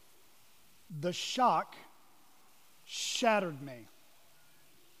The shock shattered me.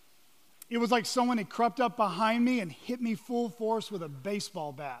 It was like someone had crept up behind me and hit me full force with a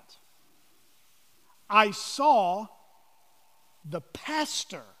baseball bat. I saw the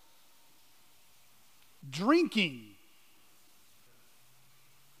pastor drinking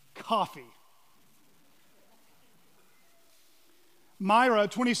coffee. Myra, a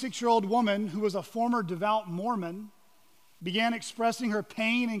 26-year-old woman who was a former devout Mormon, began expressing her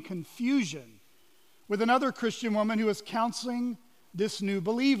pain and confusion with another Christian woman who was counseling this new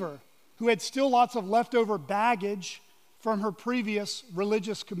believer, who had still lots of leftover baggage from her previous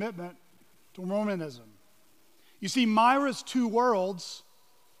religious commitment to Mormonism. You see, Myra's two worlds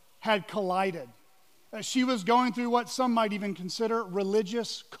had collided. She was going through what some might even consider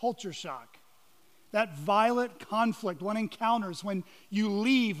religious culture shock. That violent conflict one encounters when you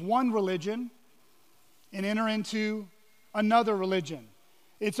leave one religion and enter into another religion.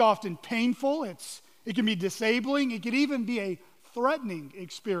 It's often painful, it can be disabling, it can even be a threatening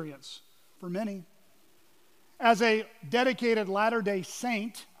experience for many. As a dedicated Latter-day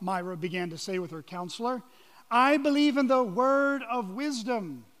Saint, Myra began to say with her counselor, I believe in the word of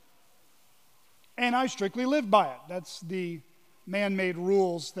wisdom, and I strictly live by it. That's the man-made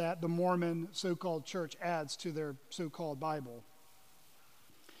rules that the Mormon so-called church adds to their so-called Bible.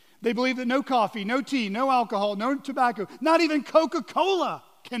 They believe that no coffee, no tea, no alcohol, no tobacco, not even Coca-Cola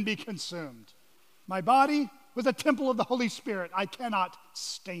can be consumed. My body was a temple of the Holy Spirit. I cannot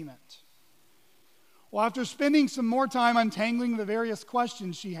stain it. Well, after spending some more time untangling the various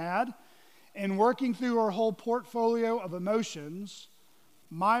questions she had and working through her whole portfolio of emotions,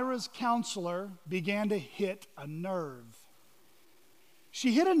 Myra's counselor began to hit a nerve.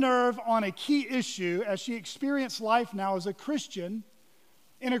 She hit a nerve on a key issue as she experienced life now as a Christian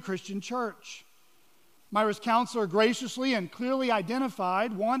in a Christian church. Myra's counselor graciously and clearly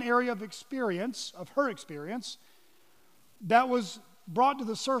identified one area of her experience, that was brought to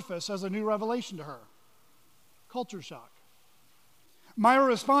the surface as a new revelation to her. Culture shock. Myra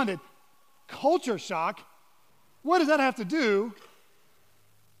responded, culture shock? What does that have to do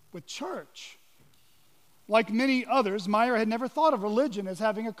with church? Like many others, Myra had never thought of religion as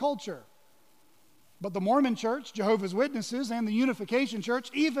having a culture. But the Mormon Church, Jehovah's Witnesses, and the Unification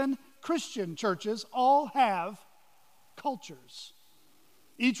Church, even Christian churches, all have cultures.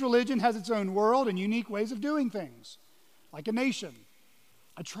 Each religion has its own world and unique ways of doing things, like a nation,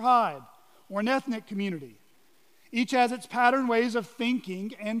 a tribe, or an ethnic community. Each has its patterned ways of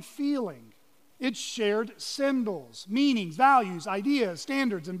thinking and feeling, its shared symbols, meanings, values, ideas,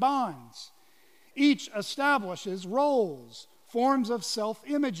 standards, and bonds. Each establishes roles, forms of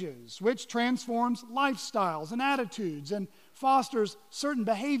self-images, which transforms lifestyles and attitudes and fosters certain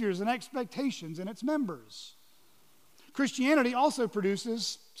behaviors and expectations in its members. Christianity also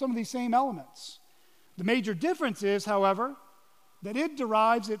produces some of these same elements. The major difference is, however, that it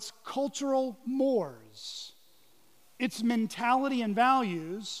derives its cultural mores, its mentality and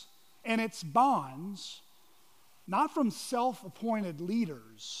values, and its bonds, not from self-appointed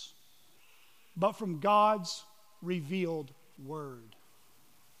leaders, but from God's revealed word.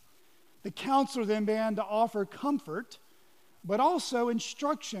 The counselor then began to offer comfort, but also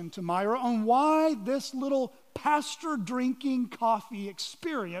instruction to Myra on why this little pastor drinking coffee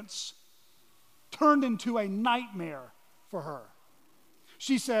experience turned into a nightmare for her.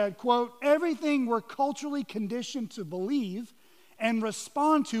 She said, quote, everything we're culturally conditioned to believe and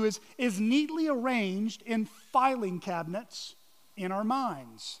respond to is neatly arranged in filing cabinets in our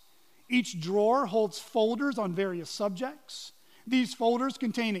minds. Each drawer holds folders on various subjects. These folders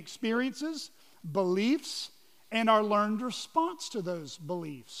contain experiences, beliefs, and our learned response to those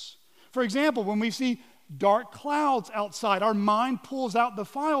beliefs. For example, when we see dark clouds outside, our mind pulls out the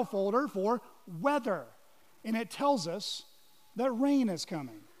file folder for weather, and it tells us that rain is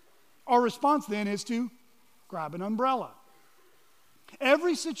coming. Our response then is to grab an umbrella.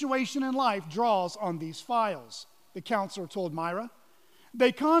 Every situation in life draws on these files, the counselor told Myra.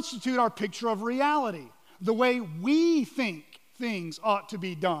 They constitute our picture of reality, the way we think things ought to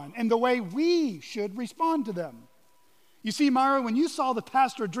be done, and the way we should respond to them. You see, Myra, when you saw the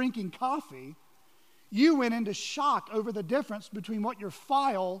pastor drinking coffee, you went into shock over the difference between what your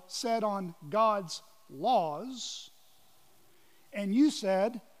file said on God's laws, and you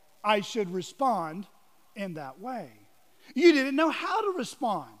said, I should respond in that way. You didn't know how to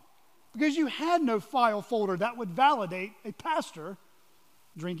respond because you had no file folder that would validate a pastor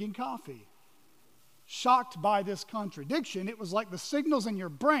drinking coffee. Shocked by this contradiction, it was like the signals in your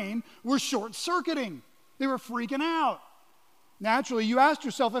brain were short-circuiting. They were freaking out. Naturally, you asked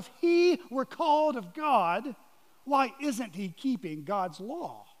yourself, if he were called of God, why isn't he keeping God's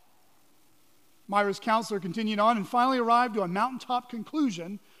law? Myra's counselor continued on and finally arrived to a mountaintop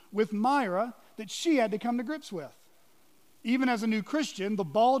conclusion with Myra that she had to come to grips with. Even as a new Christian, the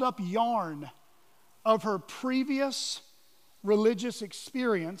balled up yarn of her previous religious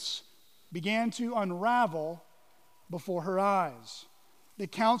experience began to unravel before her eyes. The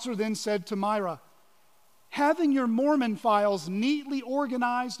counselor then said to Myra, having your Mormon files neatly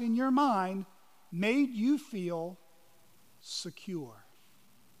organized in your mind made you feel secure.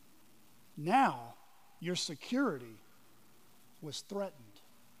 Now, your security was threatened.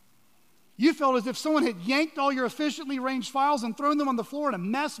 You felt as if someone had yanked all your efficiently arranged files and thrown them on the floor in a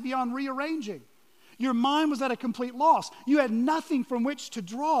mess beyond rearranging. Your mind was at a complete loss. You had nothing from which to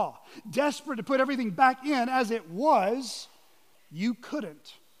draw. Desperate to put everything back in as it was, you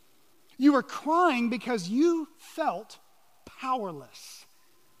couldn't. You were crying because you felt powerless.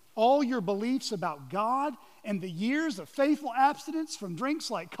 All your beliefs about God and the years of faithful abstinence from drinks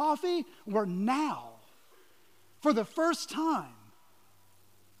like coffee were now, for the first time,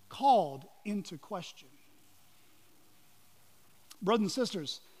 called into question. Brothers and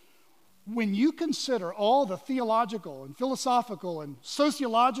sisters, when you consider all the theological and philosophical and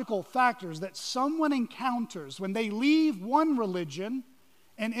sociological factors that someone encounters when they leave one religion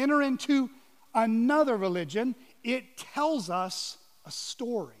and enter into another religion, it tells us a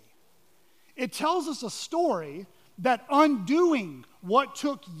story. It tells us a story that undoing what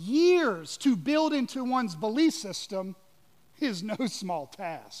took years to build into one's belief system is no small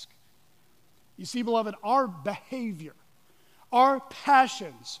task. You see, beloved, our behavior, our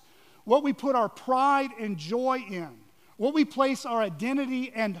passions, what we put our pride and joy in, what we place our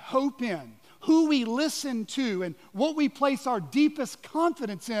identity and hope in, who we listen to, and what we place our deepest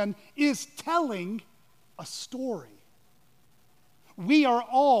confidence in is telling a story. We are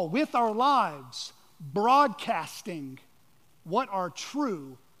all, with our lives, broadcasting what our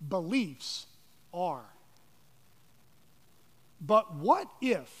true beliefs are. But what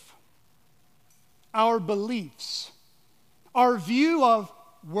if our beliefs, our view of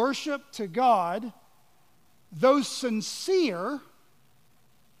worship to God, though sincere,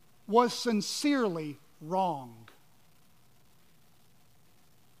 was sincerely wrong?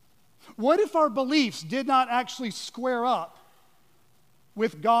 What if our beliefs did not actually square up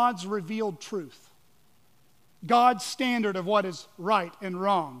with God's revealed truth? God's standard of what is right and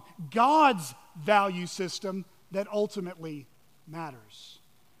wrong. God's value system that ultimately matters.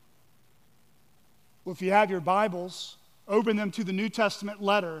 Well, if you have your Bibles, open them to the New Testament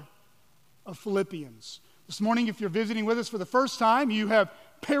letter of Philippians. This morning, if you're visiting with us for the first time, you have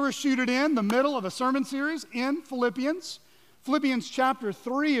parachuted in the middle of a sermon series in Philippians. Philippians chapter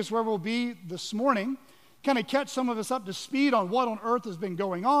 3 is where we'll be this morning. Kind of catch some of us up to speed on what on earth has been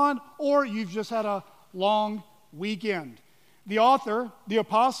going on, or you've just had a long weekend. The author, the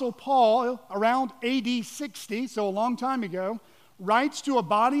Apostle Paul, around AD 60, so a long time ago, writes to a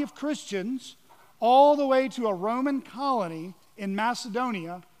body of Christians all the way to a Roman colony in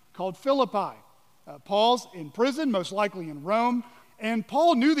Macedonia called Philippi. Paul's in prison, most likely in Rome, and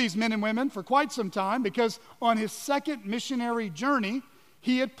Paul knew these men and women for quite some time because on his second missionary journey,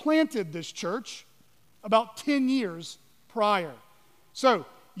 he had planted this church about 10 years prior. So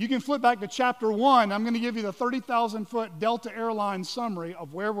you can flip back to chapter 1. I'm going to give you the 30,000-foot Delta Airlines summary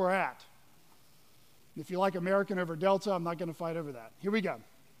of where we're at. If you like American over Delta, I'm not going to fight over that. Here we go.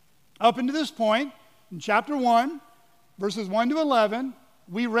 Up until this point, in chapter 1, verses 1 to 11,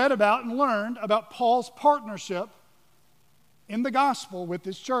 we read about and learned about Paul's partnership in the gospel with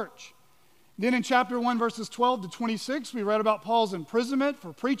this church. Then in chapter 1, verses 12 to 26, we read about Paul's imprisonment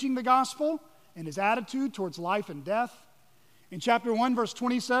for preaching the gospel and his attitude towards life and death. In chapter 1, verse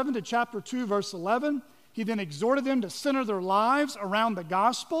 27 to chapter 2, verse 11, he then exhorted them to center their lives around the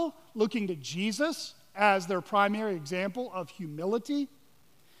gospel, looking to Jesus as their primary example of humility.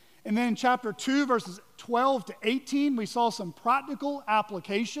 And then in chapter 2, verses 12 to 18, we saw some practical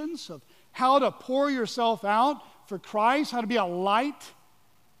applications of how to pour yourself out for Christ, how to be a light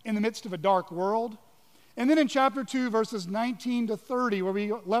in the midst of a dark world. And then in chapter 2, verses 19 to 30, where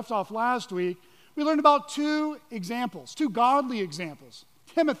we left off last week, we learned about two examples, two godly examples,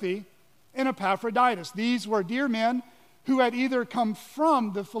 Timothy and Epaphroditus. These were dear men who had either come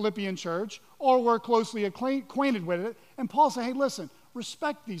from the Philippian church or were closely acquainted with it. And Paul said, hey, listen,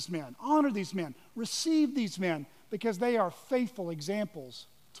 respect these men, honor these men, receive these men, because they are faithful examples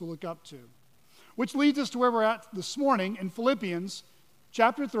to look up to. Which leads us to where we're at this morning in Philippians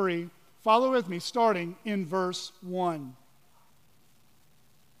chapter 3. Follow with me, starting in verse 1.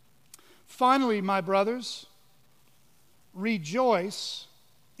 Finally, my brothers, rejoice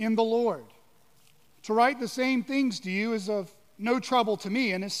in the Lord. To write the same things to you is of no trouble to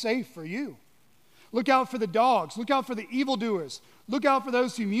me and is safe for you. Look out for the dogs. Look out for the evildoers. Look out for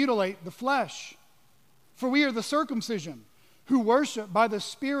those who mutilate the flesh. For we are the circumcision, who worship by the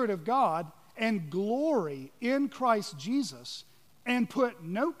Spirit of God and glory in Christ Jesus, and put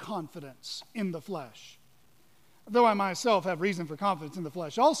no confidence in the flesh. Though I myself have reason for confidence in the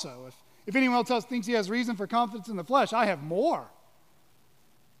flesh also. If anyone else thinks he has reason for confidence in the flesh, I have more.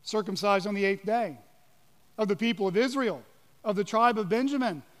 Circumcised on the 8th day, of the people of Israel, of the tribe of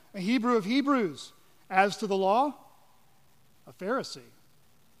Benjamin, a Hebrew of Hebrews. As to the law, a Pharisee.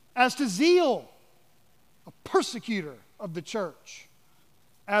 As to zeal, a persecutor of the church.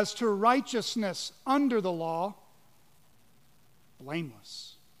 As to righteousness under the law,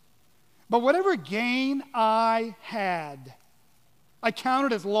 blameless. But whatever gain I had, I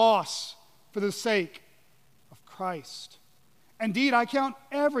counted as loss for the sake of Christ. Indeed, I count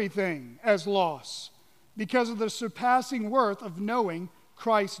everything as loss because of the surpassing worth of knowing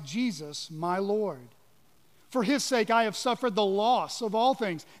Christ Jesus, my Lord. For his sake I have suffered the loss of all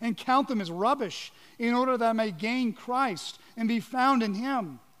things and count them as rubbish, in order that I may gain Christ and be found in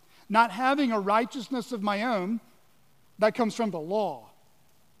him, not having a righteousness of my own that comes from the law,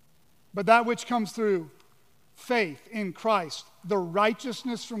 but that which comes through faith in Christ, the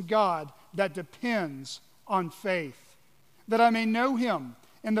righteousness from God that depends on faith, that I may know him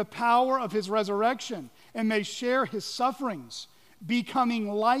and the power of his resurrection, and may share his sufferings, becoming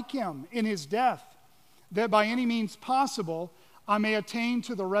like him in his death, that by any means possible I may attain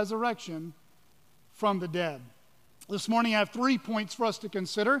to the resurrection from the dead. This morning I have 3 points for us to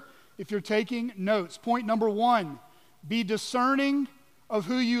consider if you're taking notes. Point number 1, be discerning of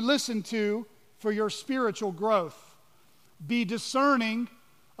who you listen to for your spiritual growth. Be discerning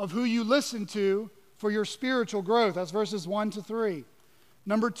of who you listen to for your spiritual growth. That's verses 1 to 3.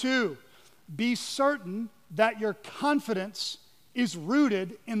 Number 2, be certain that your confidence is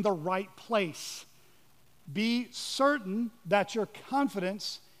rooted in the right place. Be certain that your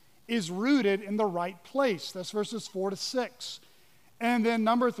confidence is rooted in the right place. That's verses 4 to 6. And then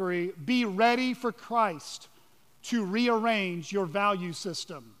number 3, be ready for Christ to rearrange your value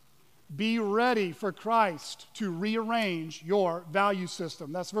system. Be ready for Christ to rearrange your value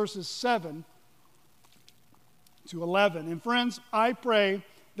system. That's verses 7 to 11. And friends, I pray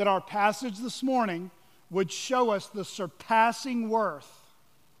that our passage this morning would show us the surpassing worth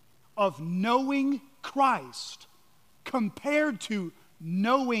of knowing Christ compared to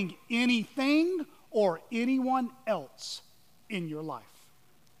knowing anything or anyone else in your life.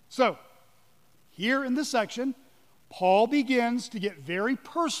 So, here in this section, Paul begins to get very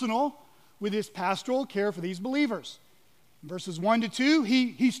personal with his pastoral care for these believers. In verses 1 to 2,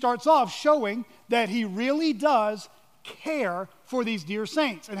 he starts off showing that he really does care for these dear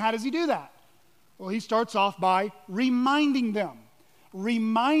saints. And how does he do that? Well, he starts off by reminding them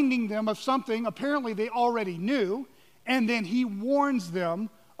of something apparently they already knew, and then he warns them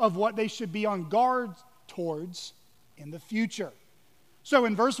of what they should be on guard towards in the future. So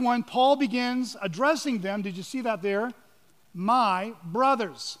in verse 1, Paul begins addressing them. Did you see that there? My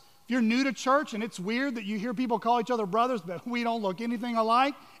brothers. If you're new to church and it's weird that you hear people call each other brothers, but we don't look anything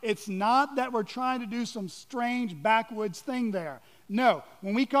alike, it's not that we're trying to do some strange backwoods thing there. No,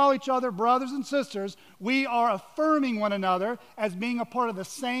 when we call each other brothers and sisters, we are affirming one another as being a part of the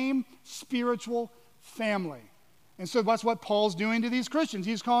same spiritual family. And so that's what Paul's doing to these Christians.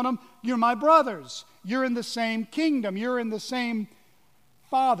 He's calling them, you're my brothers. You're in the same kingdom. You're in the same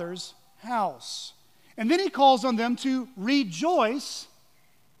Father's house. And then he calls on them to rejoice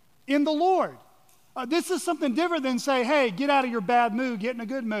in the Lord. This is something different than say, hey, get out of your bad mood, get in a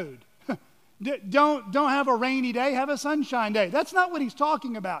good mood. Don't have a rainy day, have a sunshine day. That's not what he's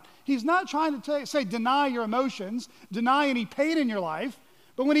talking about. He's not trying to say deny your emotions, deny any pain in your life.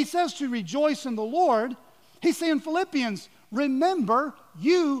 But when he says to rejoice in the Lord, he's saying, Philippians, remember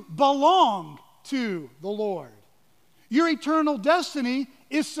you belong to the Lord. Your eternal destiny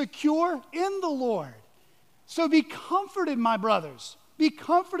is secure in the Lord. So be comforted, my brothers. Be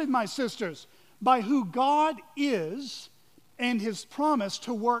comforted, my sisters, by who God is and his promise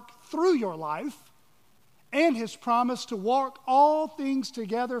to work through your life and his promise to work all things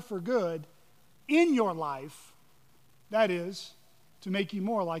together for good in your life, that is, to make you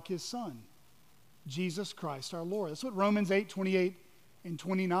more like his Son, Jesus Christ our Lord. That's what Romans 8:28 and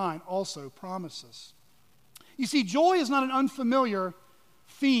 29 also promises. You see, joy is not an unfamiliar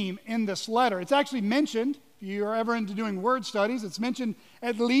theme in this letter. It's actually mentioned, if you're ever into doing word studies, it's mentioned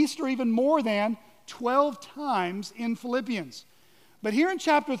at least or even more than 12 times in Philippians. But here in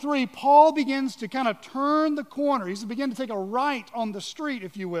chapter 3, Paul begins to kind of turn the corner. He's beginning to take a right on the street,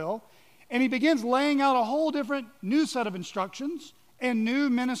 if you will, and he begins laying out a whole different new set of instructions and new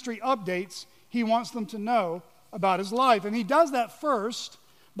ministry updates he wants them to know about his life. And he does that first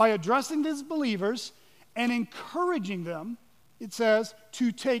by addressing his believers and encouraging them, it says,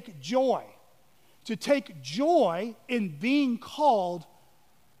 to take joy. To take joy in being called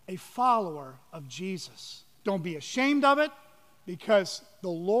a follower of Jesus. Don't be ashamed of it, because the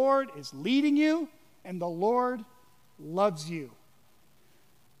Lord is leading you and the Lord loves you.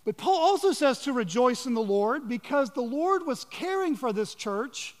 But Paul also says to rejoice in the Lord, because the Lord was caring for this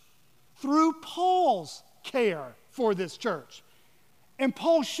church through Paul's care for this church. And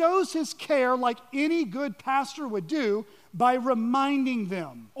Paul shows his care like any good pastor would do by reminding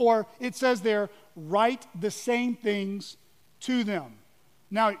them, or it says there, write the same things to them.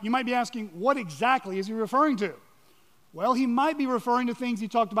 Now, you might be asking, what exactly is he referring to? Well, he might be referring to things he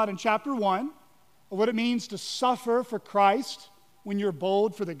talked about in chapter 1, or what it means to suffer for Christ when you're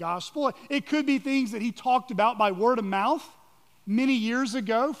bold for the gospel. It could be things that he talked about by word of mouth many years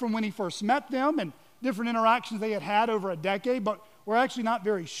ago from when he first met them and different interactions they had had over a decade, but we're actually not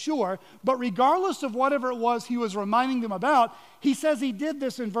very sure. But regardless of whatever it was he was reminding them about, he says he did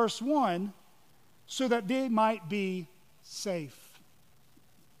this in verse 1 so that they might be safe.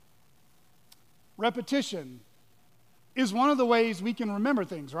 Repetition is one of the ways we can remember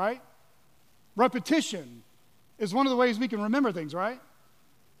things, right? Repetition is one of the ways we can remember things, right?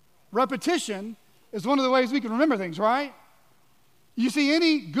 Repetition is one of the ways we can remember things, right? You see,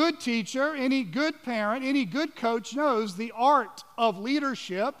 any good teacher, any good parent, any good coach knows the art of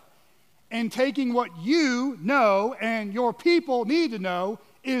leadership, and taking what you know and your people need to know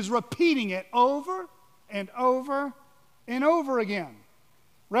is repeating it over and over and over again.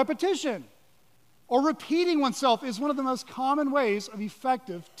 Repetition or repeating oneself is one of the most common ways of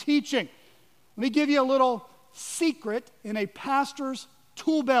effective teaching. Let me give you a little secret in a pastor's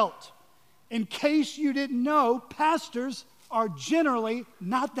tool belt. In case you didn't know, pastors are generally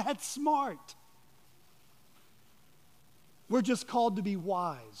not that smart. We're just called to be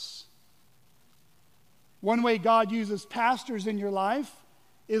wise. One way God uses pastors in your life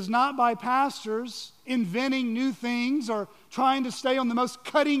is not by pastors inventing new things or trying to stay on the most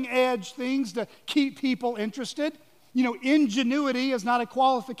cutting edge things to keep people interested. You know, ingenuity is not a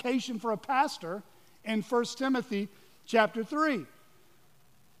qualification for a pastor in 1 Timothy chapter 3.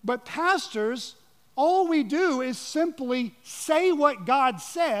 But pastors, all we do is simply say what God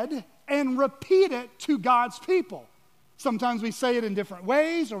said and repeat it to God's people. Sometimes we say it in different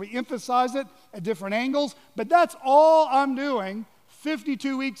ways or we emphasize it at different angles, but that's all I'm doing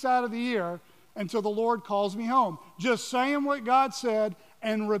 52 weeks out of the year until the Lord calls me home. Just saying what God said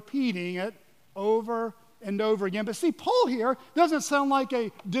and repeating it over and over again. But see, Paul here doesn't sound like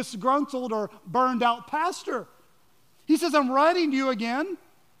a disgruntled or burned out pastor. He says, I'm writing to you again.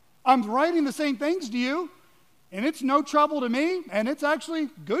 I'm writing the same things to you, and it's no trouble to me, and it's actually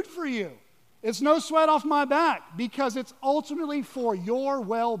good for you. It's no sweat off my back, because it's ultimately for your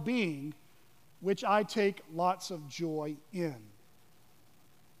well-being, which I take lots of joy in.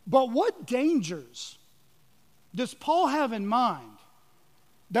 But what dangers does Paul have in mind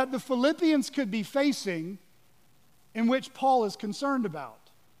that the Philippians could be facing in which Paul is concerned about?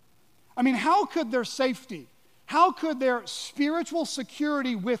 I mean, how could their safety, how could their spiritual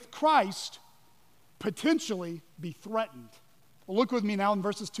security with Christ potentially be threatened? Well, look with me now in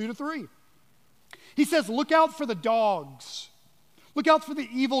verses 2 to 3. He says, look out for the dogs. Look out for the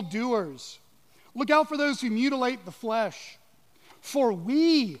evildoers. Look out for those who mutilate the flesh. For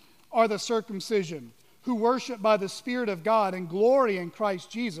we are the circumcision who worship by the Spirit of God and glory in Christ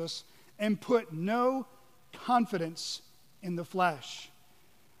Jesus and put no confidence in the flesh.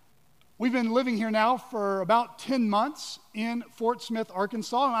 We've been living here now for about 10 months in Fort Smith,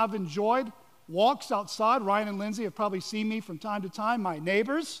 Arkansas, and I've enjoyed walks outside. Ryan and Lindsay have probably seen me from time to time, my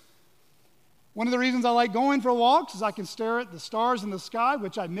neighbors. One of the reasons I like going for walks is I can stare at the stars in the sky,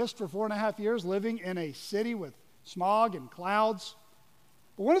 which I missed for 4.5 years living in a city with smog and clouds.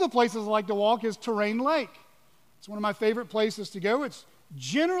 But one of the places I like to walk is Terrain Lake. It's one of my favorite places to go. It's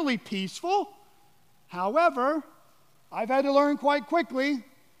generally peaceful. However, I've had to learn quite quickly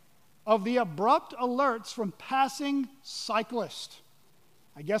of the abrupt alerts from passing cyclists.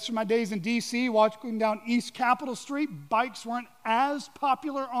 I guess from my days in D.C., walking down East Capitol Street, bikes weren't as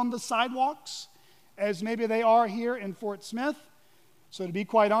popular on the sidewalks as maybe they are here in Fort Smith. So to be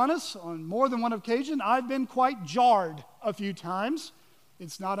quite honest, on more than one occasion, I've been quite jarred a few times.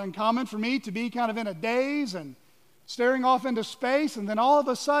 It's not uncommon for me to be kind of in a daze and staring off into space, and then all of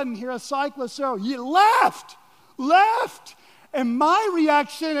a sudden hear a cyclist say, "You left! And my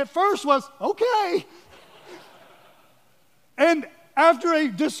reaction at first was, okay. And after a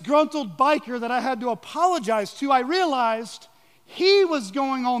disgruntled biker that I had to apologize to, I realized he was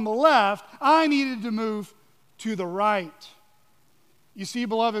going on the left, I needed to move to the right. You see,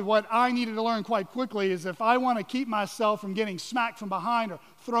 beloved, what I needed to learn quite quickly is if I want to keep myself from getting smacked from behind or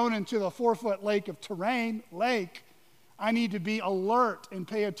thrown into the 4-foot lake of terrain, I need to be alert and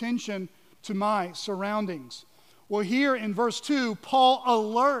pay attention to my surroundings. Well, here in verse 2, Paul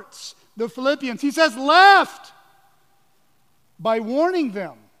alerts the Philippians. He says, left, by warning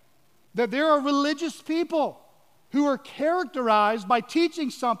them that there are religious people who are characterized by teaching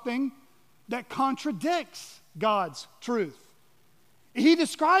something that contradicts God's truth. He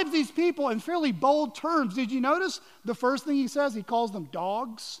describes these people in fairly bold terms. Did you notice the first thing he says? He calls them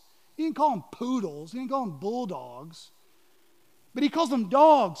dogs. He didn't call them poodles. He didn't call them bulldogs. But he calls them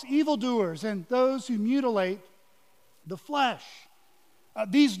dogs, evildoers, and those who mutilate the flesh.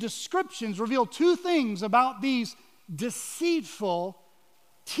 These descriptions reveal two things about these deceitful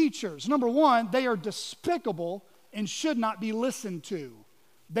teachers. Number one, they are despicable and should not be listened to.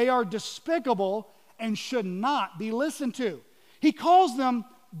 They are despicable and should not be listened to. He calls them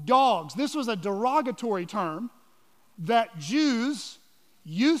dogs. This was a derogatory term that Jews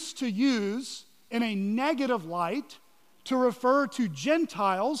used to use in a negative light to refer to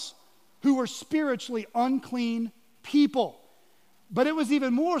Gentiles who were spiritually unclean people. But it was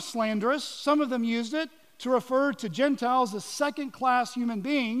even more slanderous. Some of them used it to refer to Gentiles as second-class human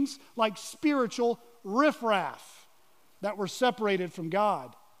beings, like spiritual riffraff that were separated from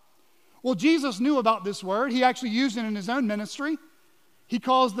God. Well, Jesus knew about this word. He actually used it in his own ministry. He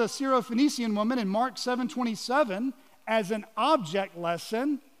calls the Syrophoenician woman in Mark 7:27 as an object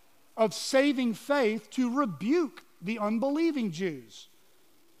lesson of saving faith to rebuke the unbelieving Jews.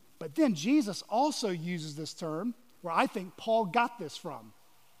 But then Jesus also uses this term where I think Paul got this from.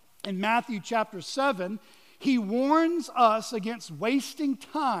 In Matthew chapter 7, he warns us against wasting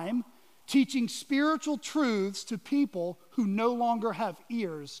time teaching spiritual truths to people who no longer have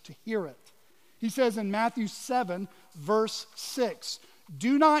ears to hear it. He says in Matthew 7, verse 6,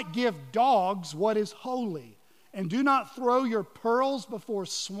 "Do not give dogs what is holy, and do not throw your pearls before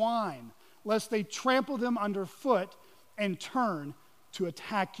swine, lest they trample them underfoot and turn to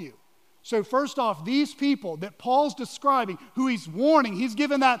attack you." So first off, these people that Paul's describing, who he's warning, he's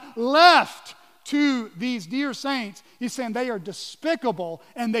given that left to these dear saints. He's saying they are despicable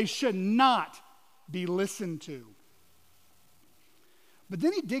and they should not be listened to. But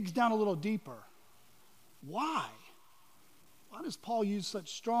then he digs down a little deeper. Why? Why does Paul use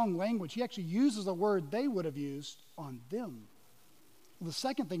such strong language? He actually uses a word they would have used on them. Well, the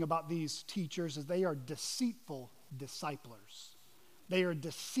second thing about these teachers is they are deceitful disciplers. They are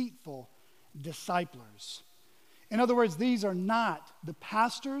deceitful disciplers. In other words, these are not the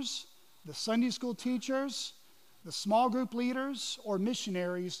pastors, the Sunday school teachers, the small group leaders, or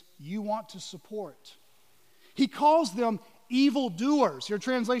missionaries you want to support. He calls them evildoers. Your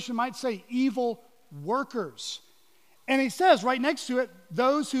translation might say evil workers. And he says right next to it,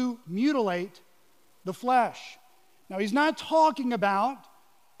 those who mutilate the flesh. Now, he's not talking about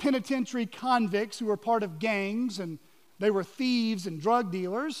penitentiary convicts who were part of gangs and they were thieves and drug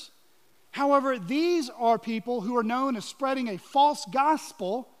dealers. However, these are people who are known as spreading a false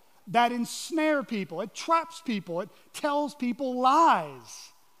gospel that ensnare people. It traps people. It tells people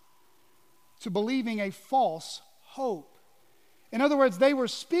lies to believing a false hope. In other words, they were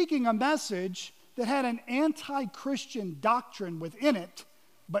speaking a message that had an anti-Christian doctrine within it,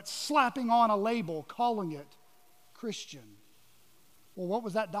 but slapping on a label calling it Christian. Well, what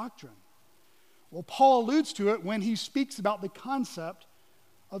was that doctrine? Well, Paul alludes to it when he speaks about the concept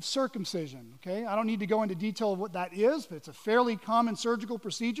of circumcision. Okay, I don't need to go into detail of what that is, but it's a fairly common surgical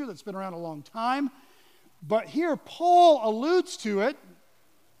procedure that's been around a long time. But here Paul alludes to it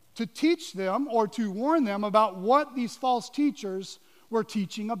to teach them or to warn them about what these false teachers were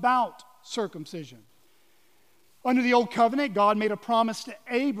teaching about circumcision. Under the Old Covenant, God made a promise to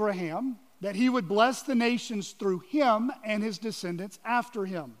Abraham that he would bless the nations through him and his descendants after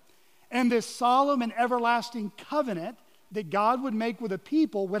him. And this solemn and everlasting covenant that God would make with a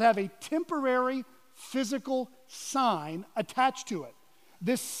people would have a temporary physical sign attached to it.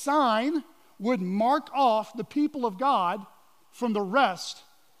 This sign would mark off the people of God from the rest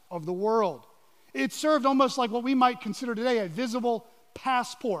of the world. It served almost like what we might consider today a visible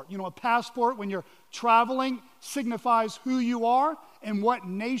passport. You know, a passport when you're traveling signifies who you are and what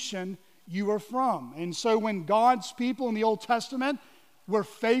nation you are from. And so when God's people in the Old Testament were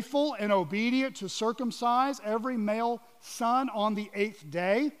faithful and obedient to circumcise every male son on the 8th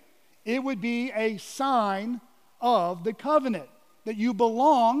day, it would be a sign of the covenant, that you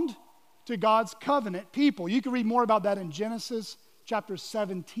belonged to God's covenant people. You can read more about that in Genesis chapter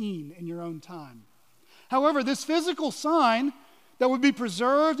 17 in your own time. However, this physical sign that would be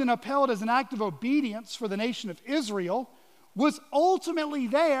preserved and upheld as an act of obedience for the nation of Israel was ultimately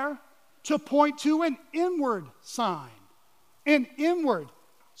there to point to an inward sign, an inward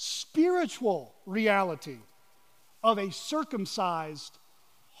spiritual reality of a circumcised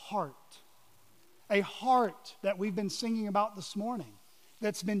heart. A heart that we've been singing about this morning,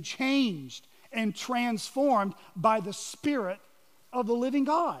 that's been changed and transformed by the Spirit of the living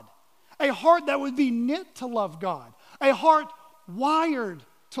God. A heart that would be knit to love God. A heart wired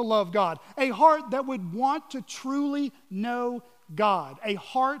to love God. A heart that would want to truly know God. A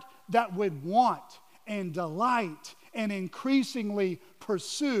heart that would want and delight and increasingly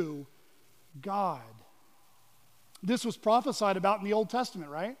pursue God. This was prophesied about in the Old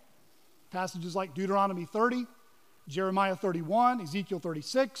Testament, right? Passages like Deuteronomy 30, Jeremiah 31, Ezekiel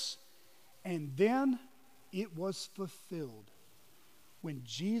 36. And then it was fulfilled when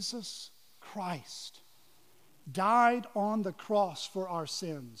Jesus Christ died on the cross for our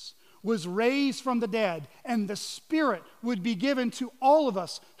sins, was raised from the dead, and the Spirit would be given to all of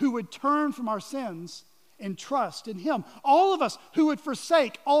us who would turn from our sins and trust in Him. All of us who would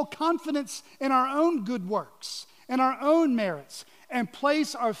forsake all confidence in our own good works and our own merits and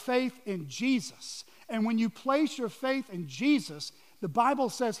place our faith in Jesus. And when you place your faith in Jesus, the Bible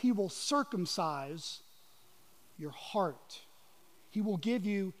says He will circumcise your heart. He will give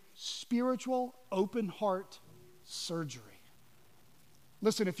you spiritual open heart surgery.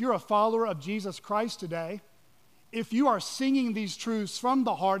 Listen, if you're a follower of Jesus Christ today, if you are singing these truths from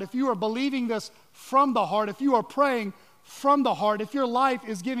the heart, if you are believing this from the heart, if you are praying from the heart, if your life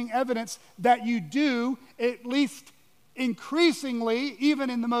is giving evidence that you do, at least increasingly, even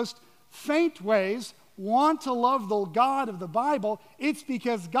in the most faint ways, want to love the God of the Bible, it's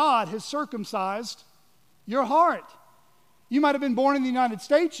because God has circumcised your heart. You might have been born in the United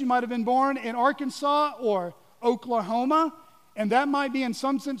States, you might have been born in Arkansas or Oklahoma, and that might be in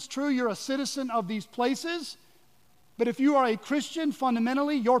some sense true. You're a citizen of these places. But if you are a Christian,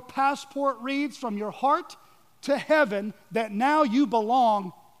 fundamentally, your passport reads from your heart to heaven that now you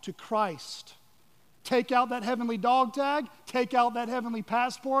belong to Christ. Take out that heavenly dog tag, take out that heavenly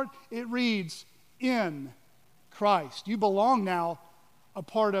passport, it reads, in Christ. You belong now a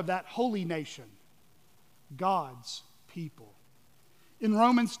part of that holy nation, God's people. In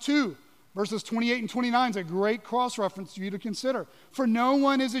Romans 2, verses 28 and 29 is a great cross-reference for you to consider. For no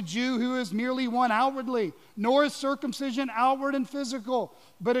one is a Jew who is merely one outwardly, nor is circumcision outward and physical,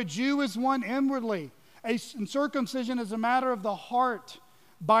 but a Jew is one inwardly. And circumcision is a matter of the heart,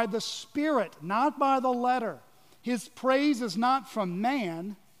 by the Spirit, not by the letter. His praise is not from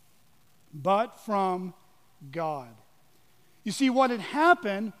man, but from God. You see, what had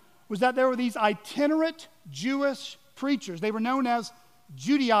happened was that there were these itinerant Jewish preachers. They were known as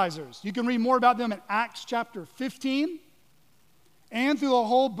Judaizers. You can read more about them in Acts chapter 15 and through the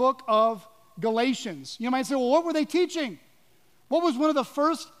whole book of Galatians. You might say, well, what were they teaching? What was one of the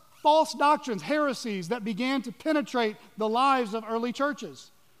first false doctrines, heresies that began to penetrate the lives of early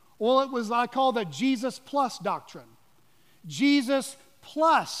churches? Well, it was, I call the Jesus plus doctrine. Jesus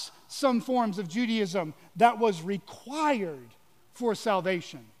plus some forms of Judaism that was required for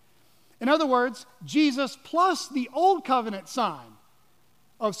salvation. In other words, Jesus plus the old covenant sign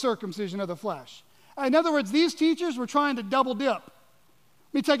of circumcision of the flesh. In other words, these teachers were trying to double dip.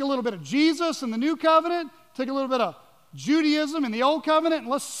 Let me take a little bit of Jesus in the new covenant, take a little bit of Judaism in the old covenant, and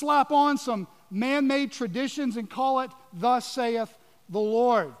let's slap on some man-made traditions and call it, thus saith the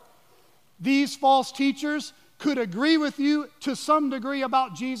Lord. These false teachers could agree with you to some degree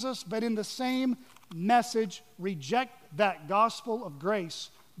about Jesus, but in the same message reject that gospel of grace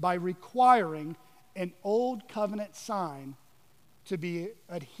by requiring an old covenant sign to be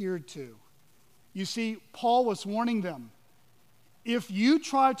adhered to. You see, Paul was warning them, if you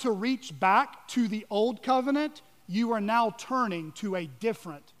try to reach back to the old covenant, you are now turning to a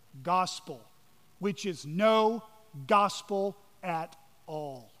different gospel, which is no gospel at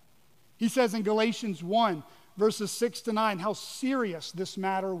all. He says in Galatians 1, verses 6 to 9, how serious this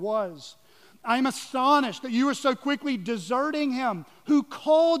matter was. I am astonished that you are so quickly deserting Him who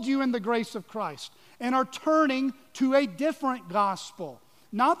called you in the grace of Christ and are turning to a different gospel.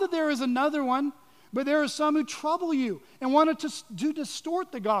 Not that there is another one, but there are some who trouble you and wanted to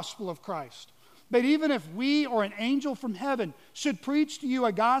distort the gospel of Christ. But even if we or an angel from heaven should preach to you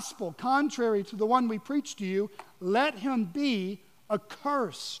a gospel contrary to the one we preach to you, let him be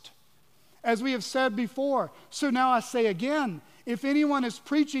accursed. As we have said before, so now I say again, if anyone is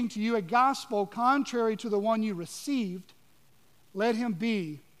preaching to you a gospel contrary to the one you received, let him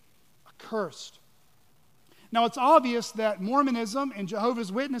be accursed. Now it's obvious that Mormonism and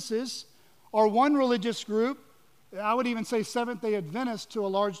Jehovah's Witnesses are one religious group I would even say Seventh-day Adventists to a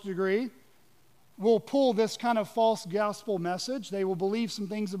large degree, will pull this kind of false gospel message. They will believe some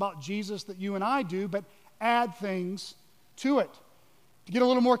things about Jesus that you and I do, but add things to it. To get a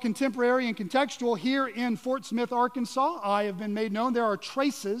little more contemporary and contextual, here in Fort Smith, Arkansas, I have been made known there are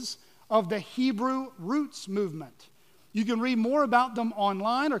traces of the Hebrew roots movement. You can read more about them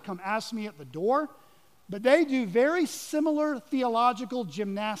online or come ask me at the door, but they do very similar theological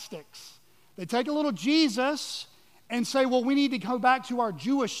gymnastics. They take a little Jesus and say, well, we need to go back to our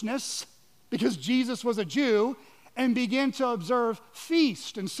Jewishness because Jesus was a Jew, and begin to observe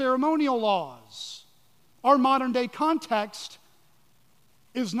feast and ceremonial laws. Our modern day context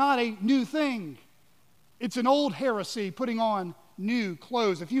is not a new thing. It's an old heresy putting on new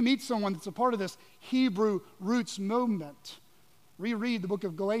clothes. If you meet someone that's a part of this Hebrew roots movement, reread the book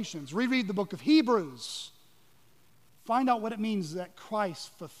of Galatians, reread the book of Hebrews. Find out what it means that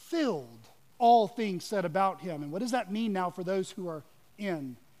Christ fulfilled all things said about him. And what does that mean now for those who are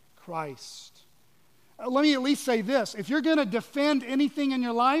in Christ? Let me at least say this. If you're going to defend anything in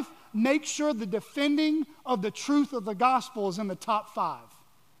your life, make sure the defending of the truth of the gospel is in the top 5.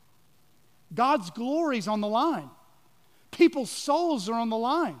 God's glory is on the line. People's souls are on the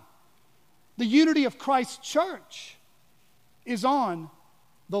line. The unity of Christ's church is on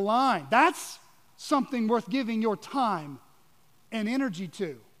the line. That's something worth giving your time and energy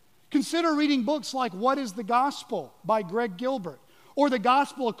to. Consider reading books like What is the Gospel by Greg Gilbert, or The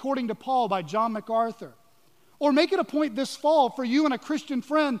Gospel According to Paul by John MacArthur. Or make it a point this fall for you and a Christian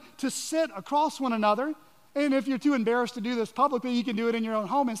friend to sit across one another. And if you're too embarrassed to do this publicly, you can do it in your own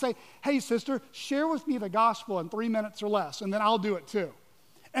home and say, hey, sister, share with me the gospel in 3 minutes or less, and then I'll do it too.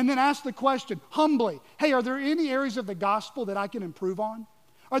 And then ask the question humbly, hey, are there any areas of the gospel that I can improve on?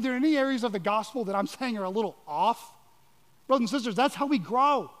 Are there any areas of the gospel that I'm saying are a little off? Brothers and sisters, that's how we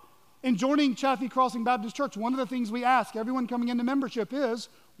grow. In joining Chaffee Crossing Baptist Church, one of the things we ask everyone coming into membership is,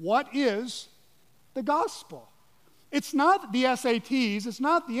 what is the gospel? It's not the SATs, it's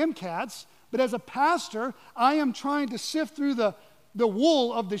not the MCATs, but as a pastor, I am trying to sift through the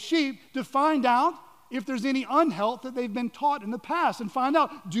wool of the sheep to find out if there's any unhealth that they've been taught in the past and find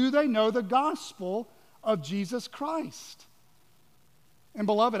out, do they know the gospel of Jesus Christ? And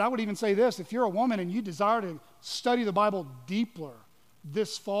beloved, I would even say this, if you're a woman and you desire to study the Bible deeper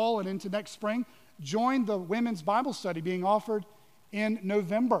this fall and into next spring, join the women's Bible study being offered in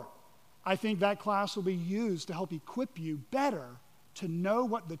November. I think that class will be used to help equip you better to know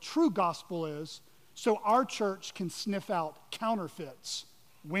what the true gospel is so our church can sniff out counterfeits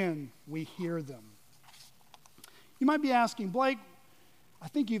when we hear them. You might be asking, Blake, I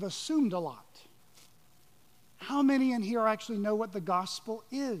think you've assumed a lot. How many in here actually know what the gospel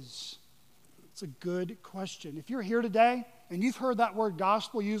is? It's a good question. If you're here today and you've heard that word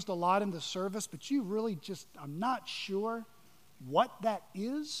gospel used a lot in the service, but you really just, I'm not sure what that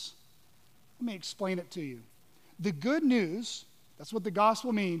is, let me explain it to you. The good news, that's what the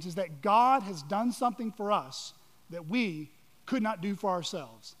gospel means, is that God has done something for us that we could not do for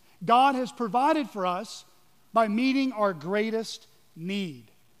ourselves. God has provided for us by meeting our greatest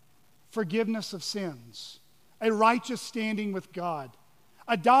need: forgiveness of sins, a righteous standing with God,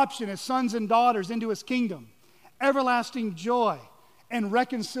 adoption as sons and daughters into his kingdom, everlasting joy, and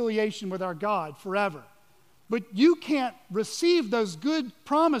reconciliation with our God forever. But you can't receive those good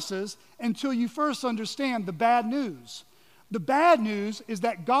promises until you first understand the bad news. The bad news is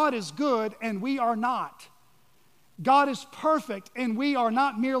that God is good and we are not. God is perfect and we are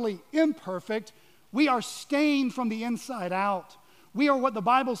not merely imperfect. We are stained from the inside out. We are what the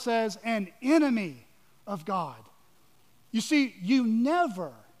Bible says, an enemy of God. You see, you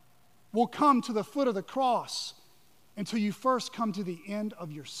never will come to the foot of the cross until you first come to the end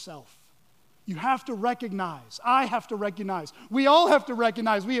of yourself. You have to recognize, I have to recognize, we all have to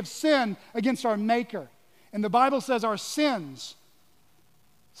recognize we have sinned against our Maker. And the Bible says our sins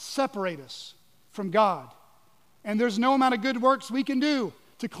separate us from God. And there's no amount of good works we can do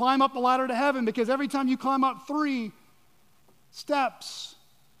to climb up the ladder to heaven, because every time you climb up 3 steps,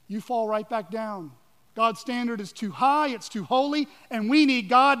 you fall right back down. God's standard is too high, it's too holy, and we need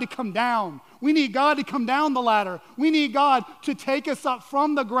God to come down. We need God to come down the ladder. We need God to take us up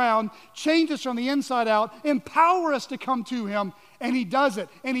from the ground, change us from the inside out, empower us to come to him, and he does it.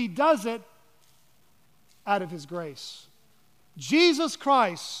 And he does it out of his grace. Jesus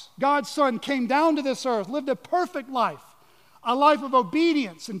Christ, God's Son, came down to this earth, lived a perfect life, a life of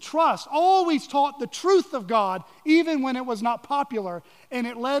obedience and trust, always taught the truth of God, even when it was not popular, and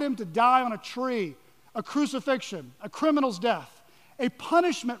it led him to die on a tree, a crucifixion, a criminal's death. A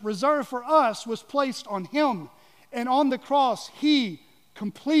punishment reserved for us was placed on him, and on the cross, he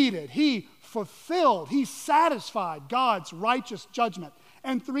completed, he fulfilled, he satisfied God's righteous judgment.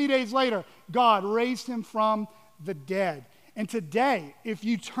 And 3 days later, God raised him from the dead. And today, if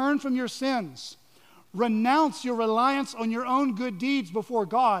you turn from your sins, renounce your reliance on your own good deeds before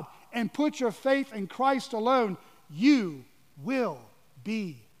God, and put your faith in Christ alone, you will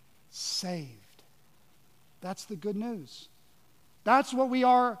be saved. That's the good news. That's what we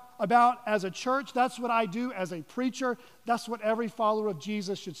are about as a church. That's what I do as a preacher. That's what every follower of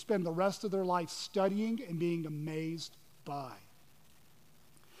Jesus should spend the rest of their life studying and being amazed by.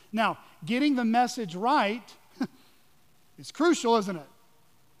 Now, getting the message right is crucial, isn't it?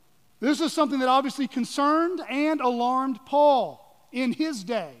 This is something that obviously concerned and alarmed Paul in his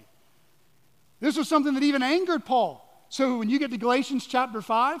day. This was something that even angered Paul. So when you get to Galatians chapter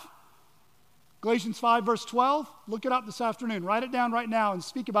 5, Galatians 5 verse 12, look it up this afternoon. Write it down right now and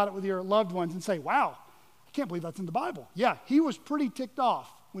speak about it with your loved ones and say, wow, I can't believe that's in the Bible. Yeah, he was pretty ticked off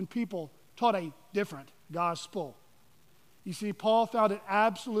when people taught a different gospel. You see, Paul found it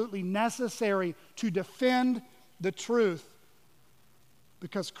absolutely necessary to defend the truth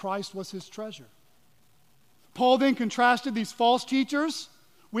because Christ was his treasure. Paul then contrasted these false teachers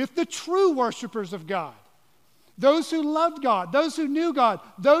with the true worshipers of God. Those who loved God, those who knew God,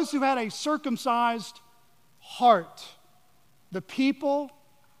 those who had a circumcised heart. The people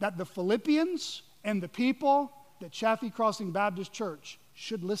that the Philippians and the people that Chaffee Crossing Baptist Church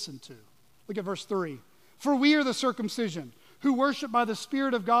should listen to. Look at verse 3. For we are the circumcision, who worship by the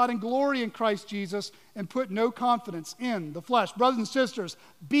Spirit of God and glory in Christ Jesus and put no confidence in the flesh. Brothers and sisters,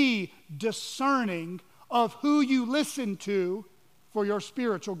 be discerning of who you listen to for your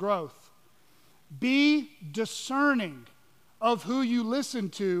spiritual growth. Be discerning of who you listen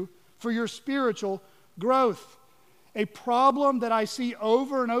to for your spiritual growth. A problem that I see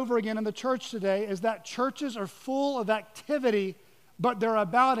over and over again in the church today is that churches are full of activity, but they're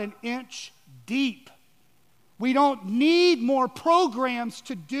about an inch deep. We don't need more programs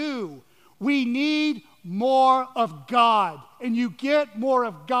to do. We need more of God. And you get more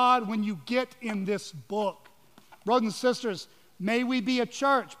of God when you get in this book. Brothers and sisters, may we be a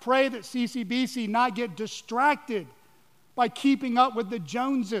church. Pray that CCBC not get distracted by keeping up with the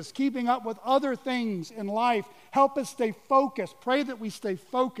Joneses, keeping up with other things in life. Help us stay focused. Pray that we stay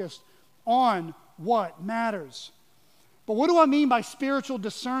focused on what matters. But what do I mean by spiritual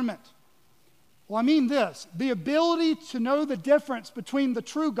discernment? Well, I mean this, the ability to know the difference between the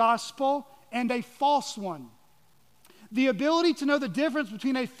true gospel and a false one. The ability to know the difference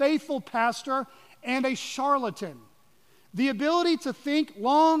between a faithful pastor and a charlatan. The ability to think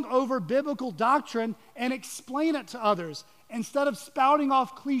long over biblical doctrine and explain it to others instead of spouting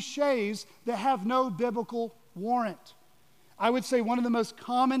off cliches that have no biblical warrant. I would say one of the most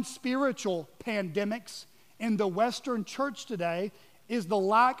common spiritual pandemics in the Western church today is the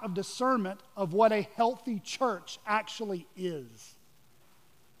lack of discernment of what a healthy church actually is.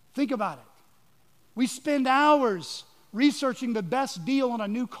 Think about it. We spend hours researching the best deal on a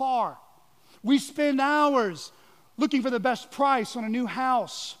new car. We spend hours looking for the best price on a new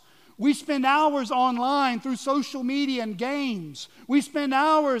house. We spend hours online through social media and games. We spend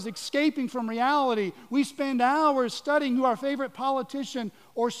hours escaping from reality. We spend hours studying who our favorite politician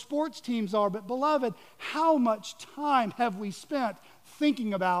or sports teams are. But beloved, how much time have we spent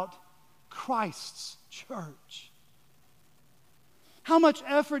thinking about Christ's church? How much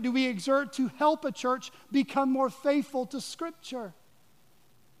effort do we exert to help a church become more faithful to Scripture?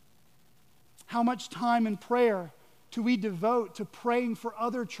 How much time in prayer do we devote to praying for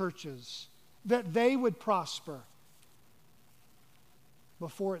other churches that they would prosper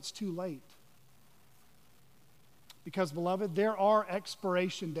before it's too late? Because, beloved, there are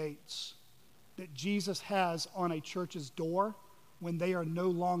expiration dates that Jesus has on a church's door when they are no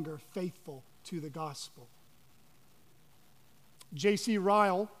longer faithful to the gospel. J.C.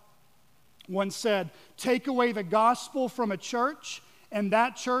 Ryle once said, "Take away the gospel from a church, and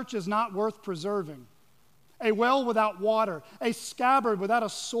that church is not worth preserving. A well without water, a scabbard without a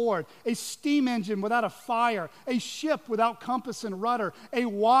sword, a steam engine without a fire, a ship without compass and rudder, a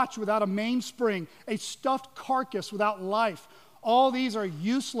watch without a mainspring, a stuffed carcass without life. All these are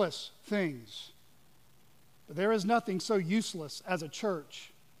useless things. But there is nothing so useless as a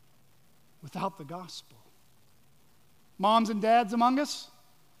church without the gospel." Moms and dads among us,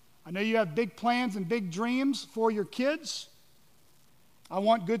 I know you have big plans and big dreams for your kids. I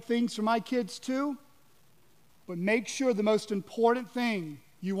want good things for my kids too. But make sure the most important thing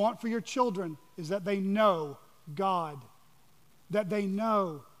you want for your children is that they know God, that they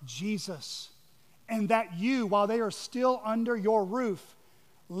know Jesus, and that you, while they are still under your roof,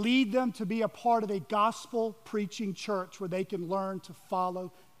 lead them to be a part of a gospel-preaching church where they can learn to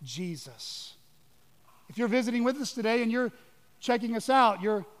follow Jesus. If you're visiting with us today and you're checking us out,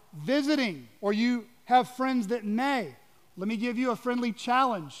 you're visiting, or you have friends that may, let me give you a friendly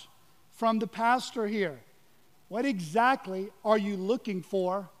challenge from the pastor here. What exactly are you looking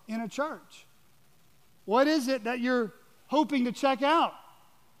for in a church? What is it that you're hoping to check out?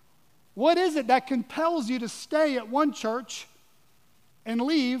 What is it that compels you to stay at one church and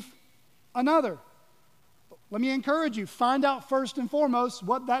leave another? Let me encourage you, find out first and foremost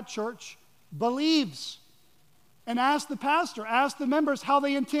what that church believes. And ask the pastor, ask the members how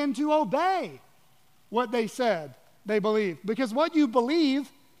they intend to obey what they said they believe. Because what you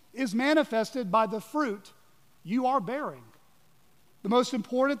believe is manifested by the fruit you are bearing. The most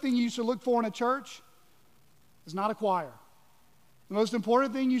important thing you should look for in a church is not a choir. The most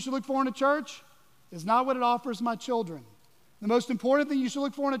important thing you should look for in a church is not what it offers my children. The most important thing you should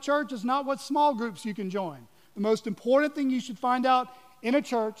look for in a church is not what small groups you can join. The most important thing you should find out in a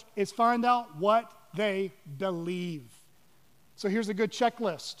church is find out what they believe. So here's a good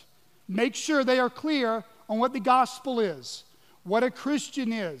checklist. Make sure they are clear on what the gospel is, what a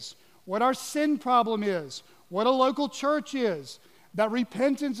Christian is, what our sin problem is, what a local church is, that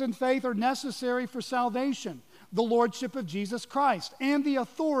repentance and faith are necessary for salvation, the lordship of Jesus Christ, and the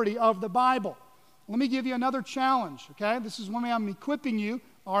authority of the Bible. Let me give you another challenge, okay? This is one way I'm equipping you,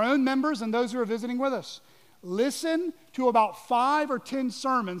 our own members and those who are visiting with us. Listen to about 5 or 10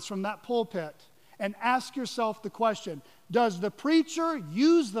 sermons from that pulpit and ask yourself the question, does the preacher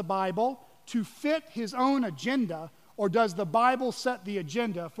use the Bible to fit his own agenda, or does the Bible set the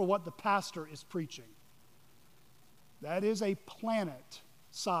agenda for what the pastor is preaching? That is a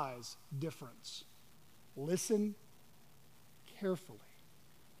planet-size difference. Listen carefully.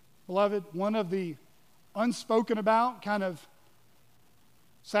 Beloved, one of the unspoken about, kind of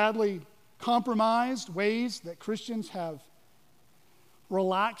sadly compromised ways that Christians have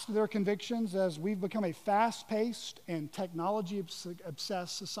relaxed their convictions as we've become a fast-paced and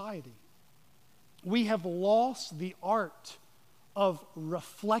technology-obsessed society. We have lost the art of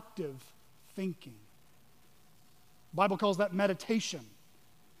reflective thinking. The Bible calls that meditation.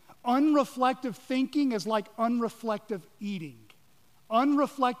 Unreflective thinking is like unreflective eating.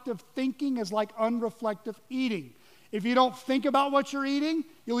 Unreflective thinking is like unreflective eating. If you don't think about what you're eating,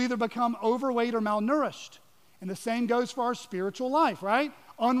 you'll either become overweight or malnourished. And the same goes for our spiritual life, right?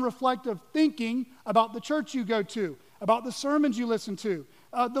 Unreflective thinking about the church you go to, about the sermons you listen to,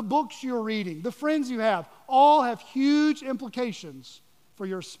 the books you're reading, the friends you have, all have huge implications for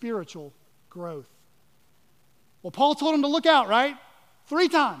your spiritual growth. Well, Paul told them to look out, right? 3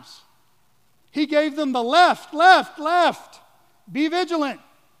 times. He gave them the left, left, left. Be vigilant.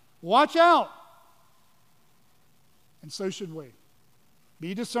 Watch out. And so should we.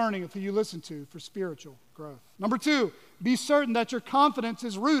 Be discerning of who you listen to for spiritual growth. Number 2, be certain that your confidence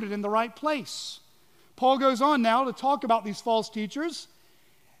is rooted in the right place. Paul goes on now to talk about these false teachers,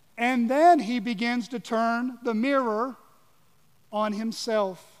 and then he begins to turn the mirror on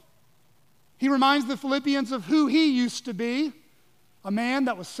himself. He reminds the Philippians of who he used to be, a man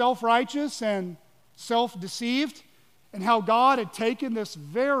that was self-righteous and self-deceived, and how God had taken this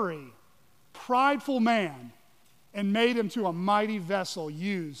very prideful man and made him to a mighty vessel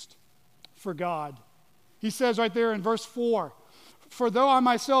used for God. He says right there in verse 4, "For though I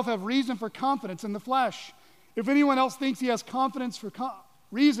myself have reason for confidence in the flesh, if anyone else thinks he has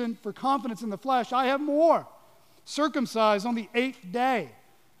reason for confidence in the flesh, I have more. Circumcised on the 8th day,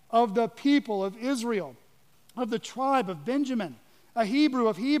 of the people of Israel, of the tribe of Benjamin, a Hebrew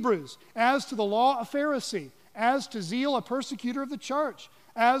of Hebrews, as to the law a Pharisee, as to zeal a persecutor of the church,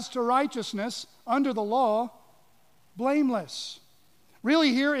 as to righteousness under the law blameless."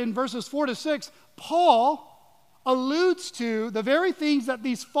 Really here in verses 4 to 6, Paul alludes to the very things that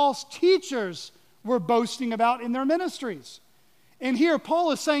these false teachers were boasting about in their ministries. And here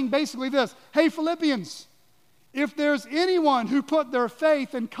Paul is saying basically this, hey Philippians, if there's anyone who put their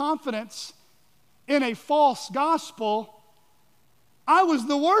faith and confidence in a false gospel, I was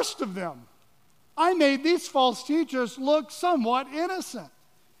the worst of them. I made these false teachers look somewhat innocent.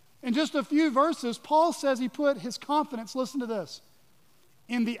 In just a few verses, Paul says he put his confidence, listen to this,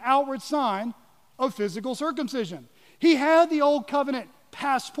 in the outward sign of physical circumcision. He had the old covenant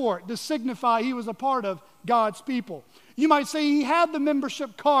passport to signify he was a part of God's people. You might say he had the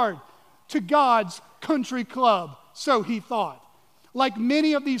membership card to God's country club, so he thought. Like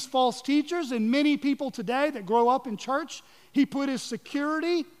many of these false teachers and many people today that grow up in church, he put his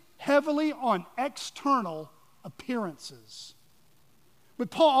security heavily on external appearances. But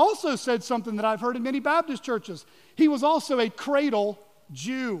Paul also said something that I've heard in many Baptist churches. He was also a cradle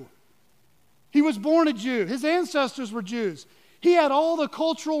Jew. He was born a Jew. His ancestors were Jews. He had all the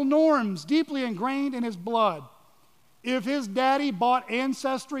cultural norms deeply ingrained in his blood. If his daddy bought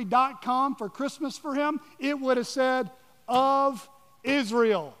Ancestry.com for Christmas for him, it would have said, of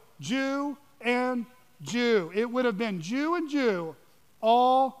Israel, Jew and Jew. It would have been Jew and Jew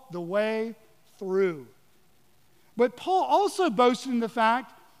all the way through. But Paul also boasted in the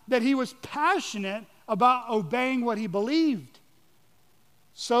fact that he was passionate about obeying what he believed,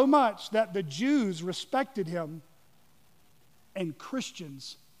 so much that the Jews respected him and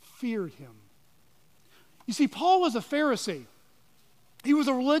Christians feared him. You see, Paul was a Pharisee. He was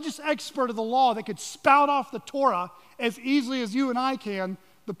a religious expert of the law that could spout off the Torah as easily as you and I can,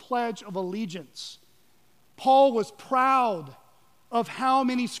 the Pledge of Allegiance. Paul was proud of how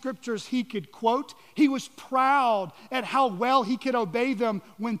many scriptures he could quote. He was proud at how well he could obey them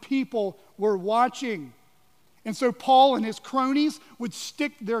when people were watching. And so Paul and his cronies would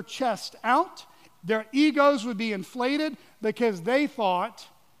stick their chest out. Their egos would be inflated because they thought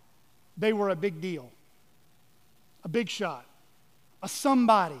they were a big deal, a big shot, a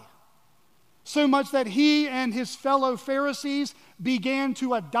somebody. So much that he and his fellow Pharisees began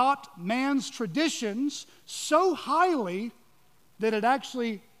to adopt man's traditions so highly that it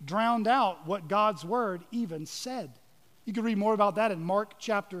actually drowned out what God's word even said. You can read more about that in Mark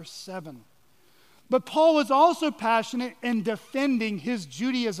chapter 7. But Paul was also passionate in defending his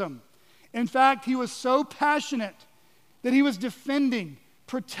Judaism. In fact, he was so passionate that he was defending,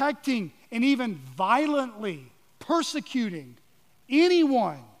 protecting, and even violently persecuting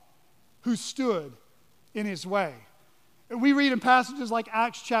anyone who stood in his way. We read in passages like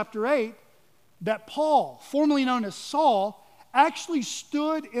Acts chapter 8 that Paul, formerly known as Saul, actually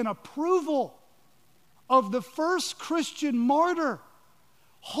stood in approval of the first Christian martyr,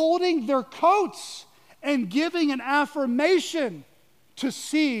 holding their coats and giving an affirmation to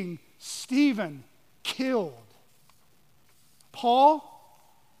seeing Stephen killed. Paul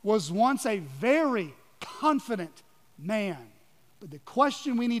was once a very confident man. But the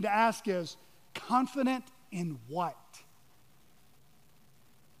question we need to ask is, confident in what?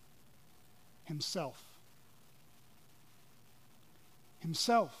 Himself.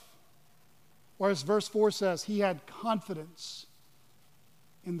 Himself. Or as verse 4 says, he had confidence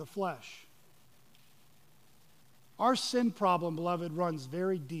in the flesh. Our sin problem, beloved, runs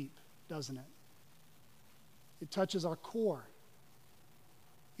very deep, doesn't it? It touches our core.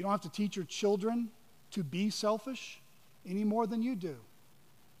 You don't have to teach your children to be selfish any more than you do.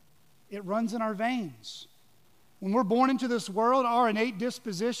 It runs in our veins. When we're born into this world, our innate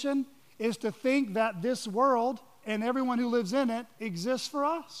disposition is to think that this world and everyone who lives in it exists for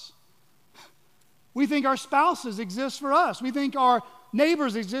us. We think our spouses exist for us. We think our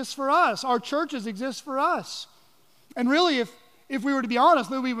neighbors exist for us. Our churches exist for us. And really, if we were to be honest,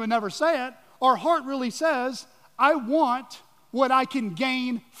 though we would never say it, our heart really says, I want what I can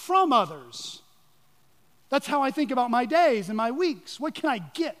gain from others. That's how I think about my days and my weeks. What can I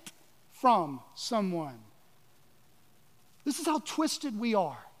get from someone? This is how twisted we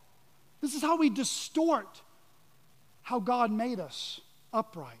are. This is how we distort how God made us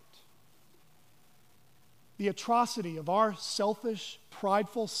upright. The atrocity of our selfish,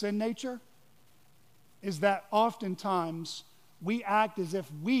 prideful sin nature is that oftentimes we act as if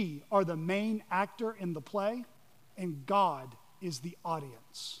we are the main actor in the play and God is the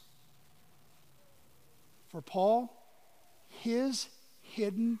audience. For Paul, his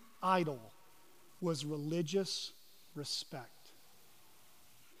hidden idol was religious respect.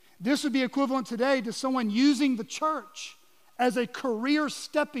 This would be equivalent today to someone using the church as a career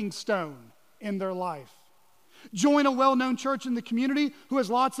stepping stone in their life. Join a well-known church in the community who has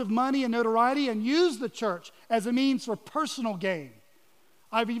lots of money and notoriety and use the church as a means for personal gain.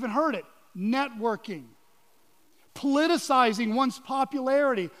 I've even heard it, networking. Politicizing one's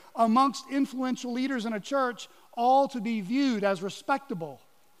popularity amongst influential leaders in a church, all to be viewed as respectable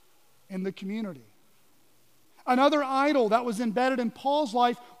in the community. Another idol that was embedded in Paul's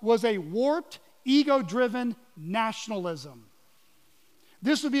life was a warped, ego-driven nationalism.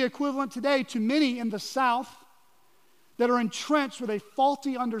 This would be equivalent today to many in the South that are entrenched with a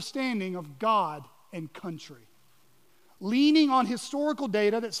faulty understanding of God and country. Leaning on historical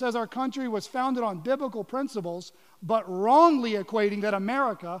data that says our country was founded on biblical principles, but wrongly equating that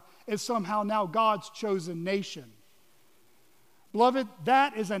America is somehow now God's chosen nation. Beloved,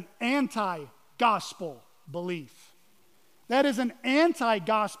 that is an anti-gospel belief. That is an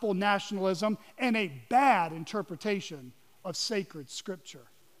anti-gospel nationalism and a bad interpretation of sacred scripture.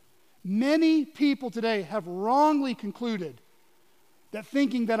 Many people today have wrongly concluded that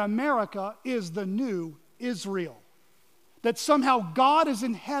thinking that America is the new Israel. that somehow God is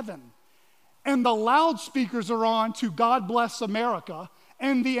in heaven and the loudspeakers are on to God Bless America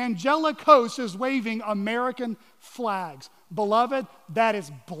and the angelic host is waving American flags. Beloved, that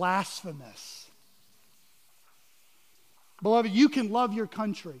is blasphemous. Beloved, you can love your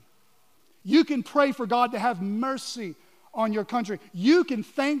country. You can pray for God to have mercy on your country. You can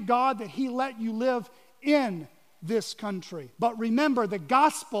thank God that He let you live in this country. But remember, the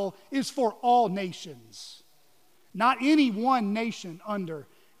gospel is for all nations, not any one nation under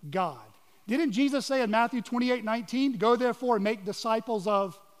God. Didn't Jesus say in Matthew 28:19, go therefore and make disciples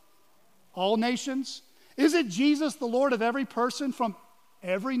of all nations? Isn't Jesus the Lord of every person from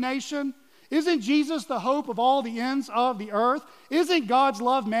every nation? Isn't Jesus the hope of all the ends of the earth? Isn't God's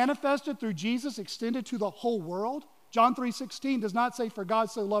love manifested through Jesus extended to the whole world? John 3:16 does not say, for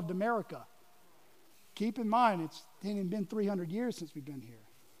God so loved America. Keep in mind, it's been 300 years since we've been here.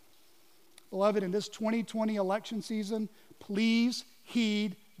 Beloved, in this 2020 election season, please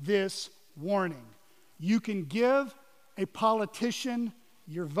heed this warning. You can give a politician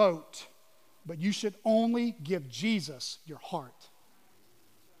your vote, but you should only give Jesus your heart.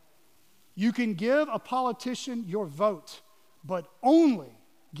 You can give a politician your vote, but only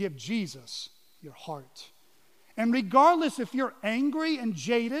give Jesus your heart. And regardless if you're angry and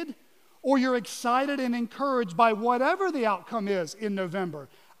jaded, or you're excited and encouraged by whatever the outcome is in November,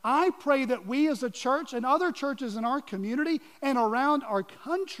 I pray that we as a church and other churches in our community and around our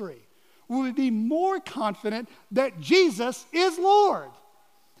country will be more confident that Jesus is Lord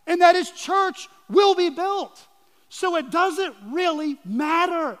and that His church will be built. So it doesn't really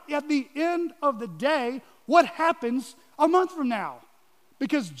matter at the end of the day what happens a month from now,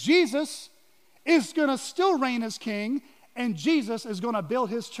 because Jesus is going to still reign as king and Jesus is going to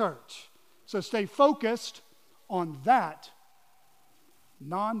build His church. So stay focused on that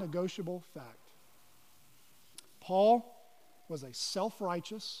non-negotiable fact. Paul was a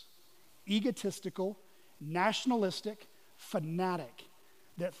self-righteous, egotistical, nationalistic fanatic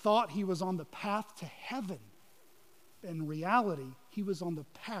that thought he was on the path to heaven. In reality, he was on the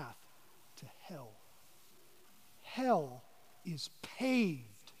path to hell. Hell is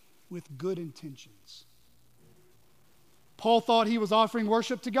paved with good intentions. Paul thought he was offering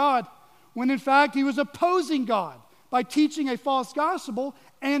worship to God, when in fact he was opposing God by teaching a false gospel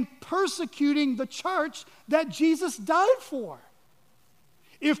and persecuting the church that Jesus died for.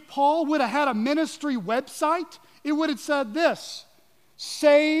 If Paul would have had a ministry website, it would have said this: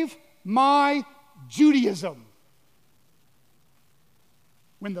 Save my Judaism.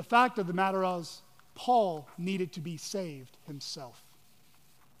 When the fact of the matter is, Paul needed to be saved himself.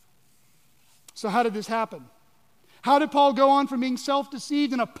 So how did this happen? How did Paul go on from being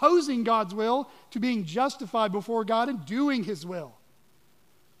self-deceived and opposing God's will to being justified before God and doing His will?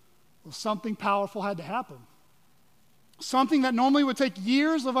 Well, something powerful had to happen. Something that normally would take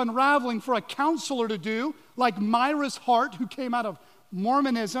years of unraveling for a counselor to do, like Myra's Hart, who came out of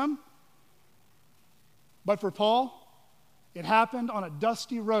Mormonism. But for Paul, it happened on a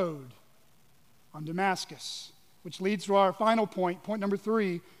dusty road on Damascus, which leads to our final point, point number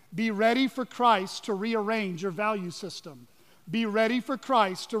 3. Be ready for Christ to rearrange your value system. Be ready for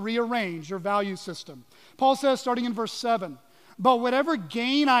Christ to rearrange your value system. Paul says, starting in verse 7, but whatever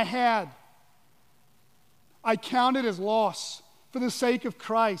gain I had, I counted as loss for the sake of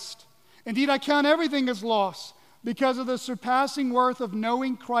Christ. Indeed, I count everything as loss because of the surpassing worth of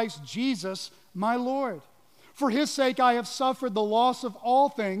knowing Christ Jesus, my Lord. For His sake I have suffered the loss of all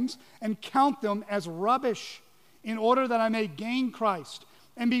things and count them as rubbish, in order that I may gain Christ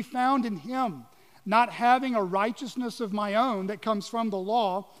and be found in Him, not having a righteousness of my own that comes from the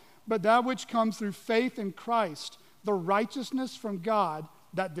law, but that which comes through faith in Christ, the righteousness from God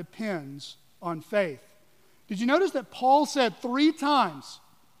that depends on faith. Did you notice that Paul said 3 times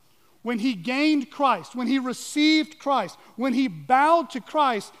when he gained Christ, when he received Christ, when he bowed to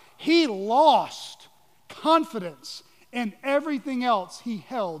Christ, he lost confidence in everything else he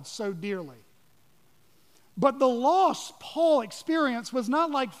held so dearly? But the loss Paul experienced was not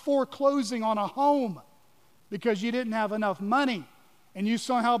like foreclosing on a home because you didn't have enough money and you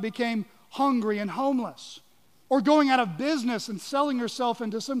somehow became hungry and homeless, or going out of business and selling yourself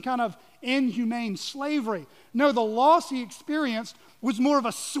into some kind of inhumane slavery. No, the loss he experienced was more of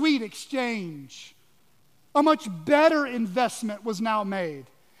a sweet exchange. A much better investment was now made,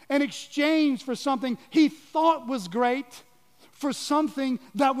 an exchange for something he thought was great, for something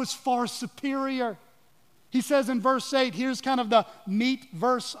that was far superior. He says in verse 8, here's kind of the meat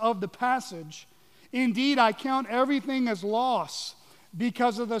verse of the passage. Indeed, I count everything as loss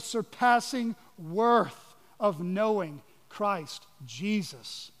because of the surpassing worth of knowing Christ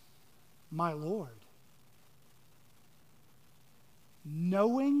Jesus, my Lord.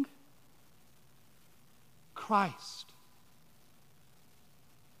 knowing Christ.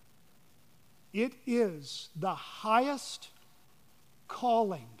 It is the highest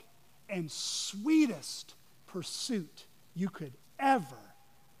calling and sweetest pursuit you could ever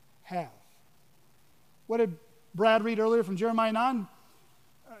have. What did Brad read earlier from Jeremiah 9?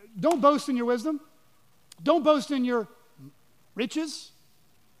 Don't boast in your wisdom. Don't boast in your riches.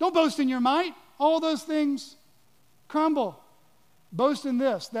 Don't boast in your might. All those things crumble. Boast in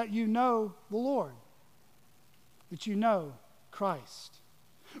this, that you know the Lord, that you know Christ.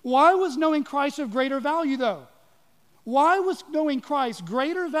 Why was knowing Christ of greater value, though? Why was knowing Christ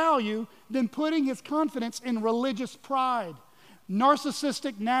greater value than putting his confidence in religious pride,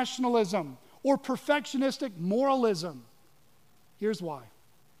 narcissistic nationalism, or perfectionistic moralism? Here's why.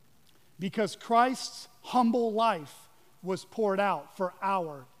 Because Christ's humble life was poured out for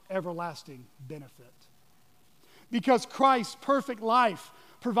our everlasting benefit. Because Christ's perfect life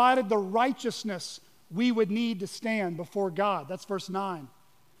provided the righteousness we would need to stand before God. That's verse 9.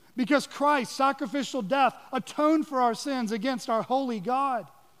 Because Christ's sacrificial death atoned for our sins against our holy God.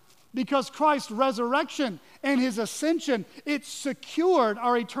 Because Christ's resurrection and his ascension, it secured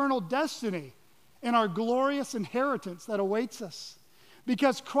our eternal destiny and our glorious inheritance that awaits us.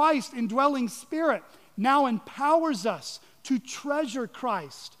 Because Christ's indwelling Spirit now empowers us to treasure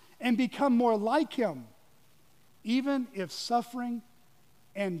Christ and become more like him, even if suffering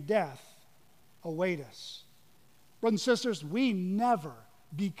and death await us. Brothers and sisters, we never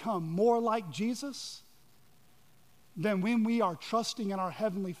become more like Jesus than when we are trusting in our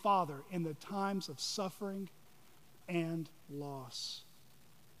Heavenly Father in the times of suffering and loss.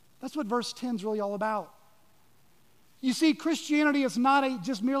 That's what verse 10 is really all about. You see, Christianity is not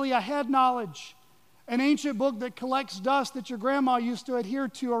just merely a head knowledge, an ancient book that collects dust that your grandma used to adhere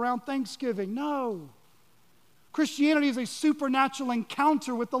to around Thanksgiving. No. Christianity is a supernatural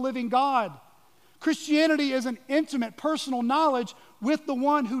encounter with the living God. Christianity is an intimate, personal knowledge with the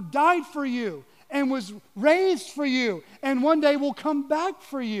one who died for you and was raised for you and one day will come back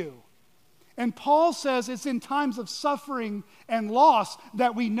for you. And Paul says it's in times of suffering and loss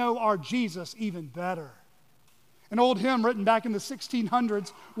that we know our Jesus even better. An old hymn written back in the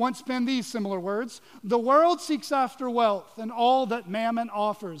 1600s once penned these similar words: "The world seeks after wealth and all that mammon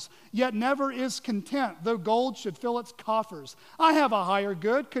offers, yet never is content, though gold should fill its coffers. I have a higher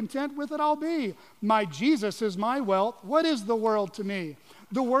good, content with it I'll be. My Jesus is my wealth, what is the world to me?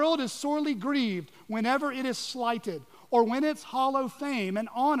 The world is sorely grieved whenever it is slighted, or when its hollow fame and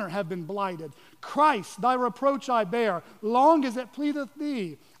honor have been blighted. Christ, thy reproach I bear, long as it pleaseth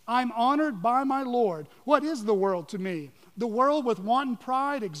thee. I'm honored by my Lord. What is the world to me? The world with wanton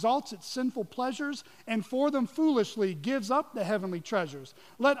pride exalts its sinful pleasures, and for them foolishly gives up the heavenly treasures.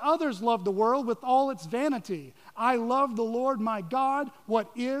 Let others love the world with all its vanity. I love the Lord my God. What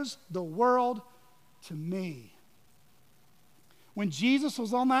is the world to me?" When Jesus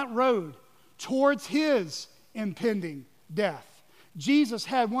was on that road towards his impending death, Jesus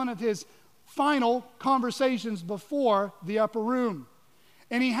had one of his final conversations before the upper room.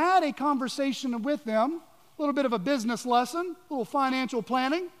 And he had a conversation with them, a little bit of a business lesson, a little financial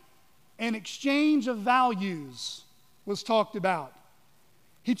planning, an exchange of values was talked about.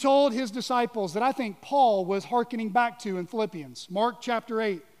 He told his disciples that I think Paul was hearkening back to in Philippians, Mark chapter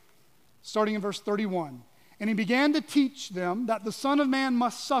 8, starting in verse 31. "And he began to teach them that the Son of Man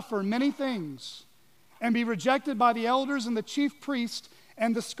must suffer many things and be rejected by the elders and the chief priests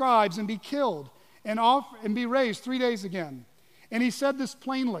and the scribes and be killed and be raised 3 days again. And he said this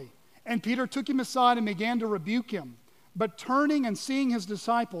plainly. And Peter took him aside and began to rebuke him. But turning and seeing his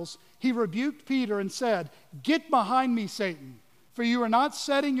disciples, he rebuked Peter and said, 'Get behind me, Satan, for you are not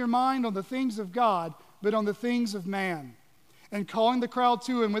setting your mind on the things of God, but on the things of man.' And calling the crowd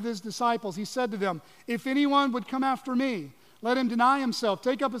to him with his disciples, he said to them, 'If anyone would come after me, let him deny himself,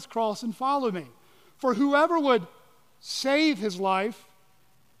 take up his cross, and follow me. For whoever would save his life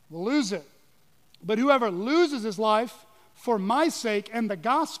will lose it. But whoever loses his life for my sake and the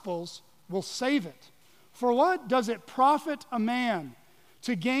gospel's will save it. For what does it profit a man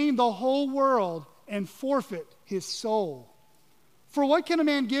to gain the whole world and forfeit his soul? For what can a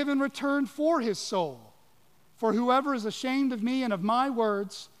man give in return for his soul? For whoever is ashamed of me and of my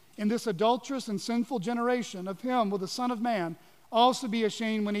words in this adulterous and sinful generation, of him will the Son of Man also be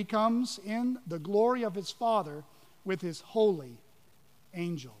ashamed when he comes in the glory of his Father with his holy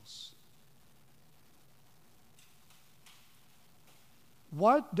angels.'"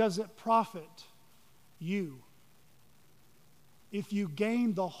 What does it profit you if you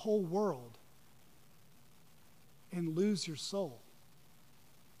gain the whole world and lose your soul?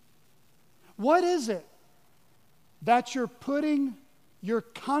 What is it that you're putting your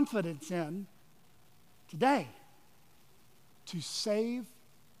confidence in today to save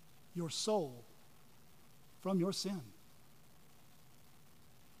your soul from your sin.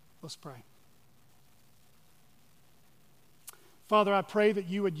 Let's pray. Father, I pray that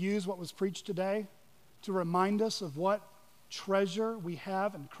you would use what was preached today to remind us of what treasure we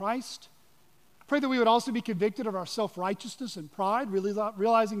have in Christ. I pray that we would also be convicted of our self-righteousness and pride,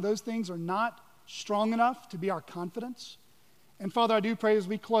 realizing those things are not strong enough to be our confidence. And Father, I do pray as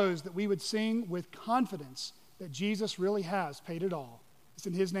we close that we would sing with confidence that Jesus really has paid it all. It's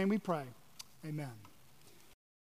in his name we pray. Amen.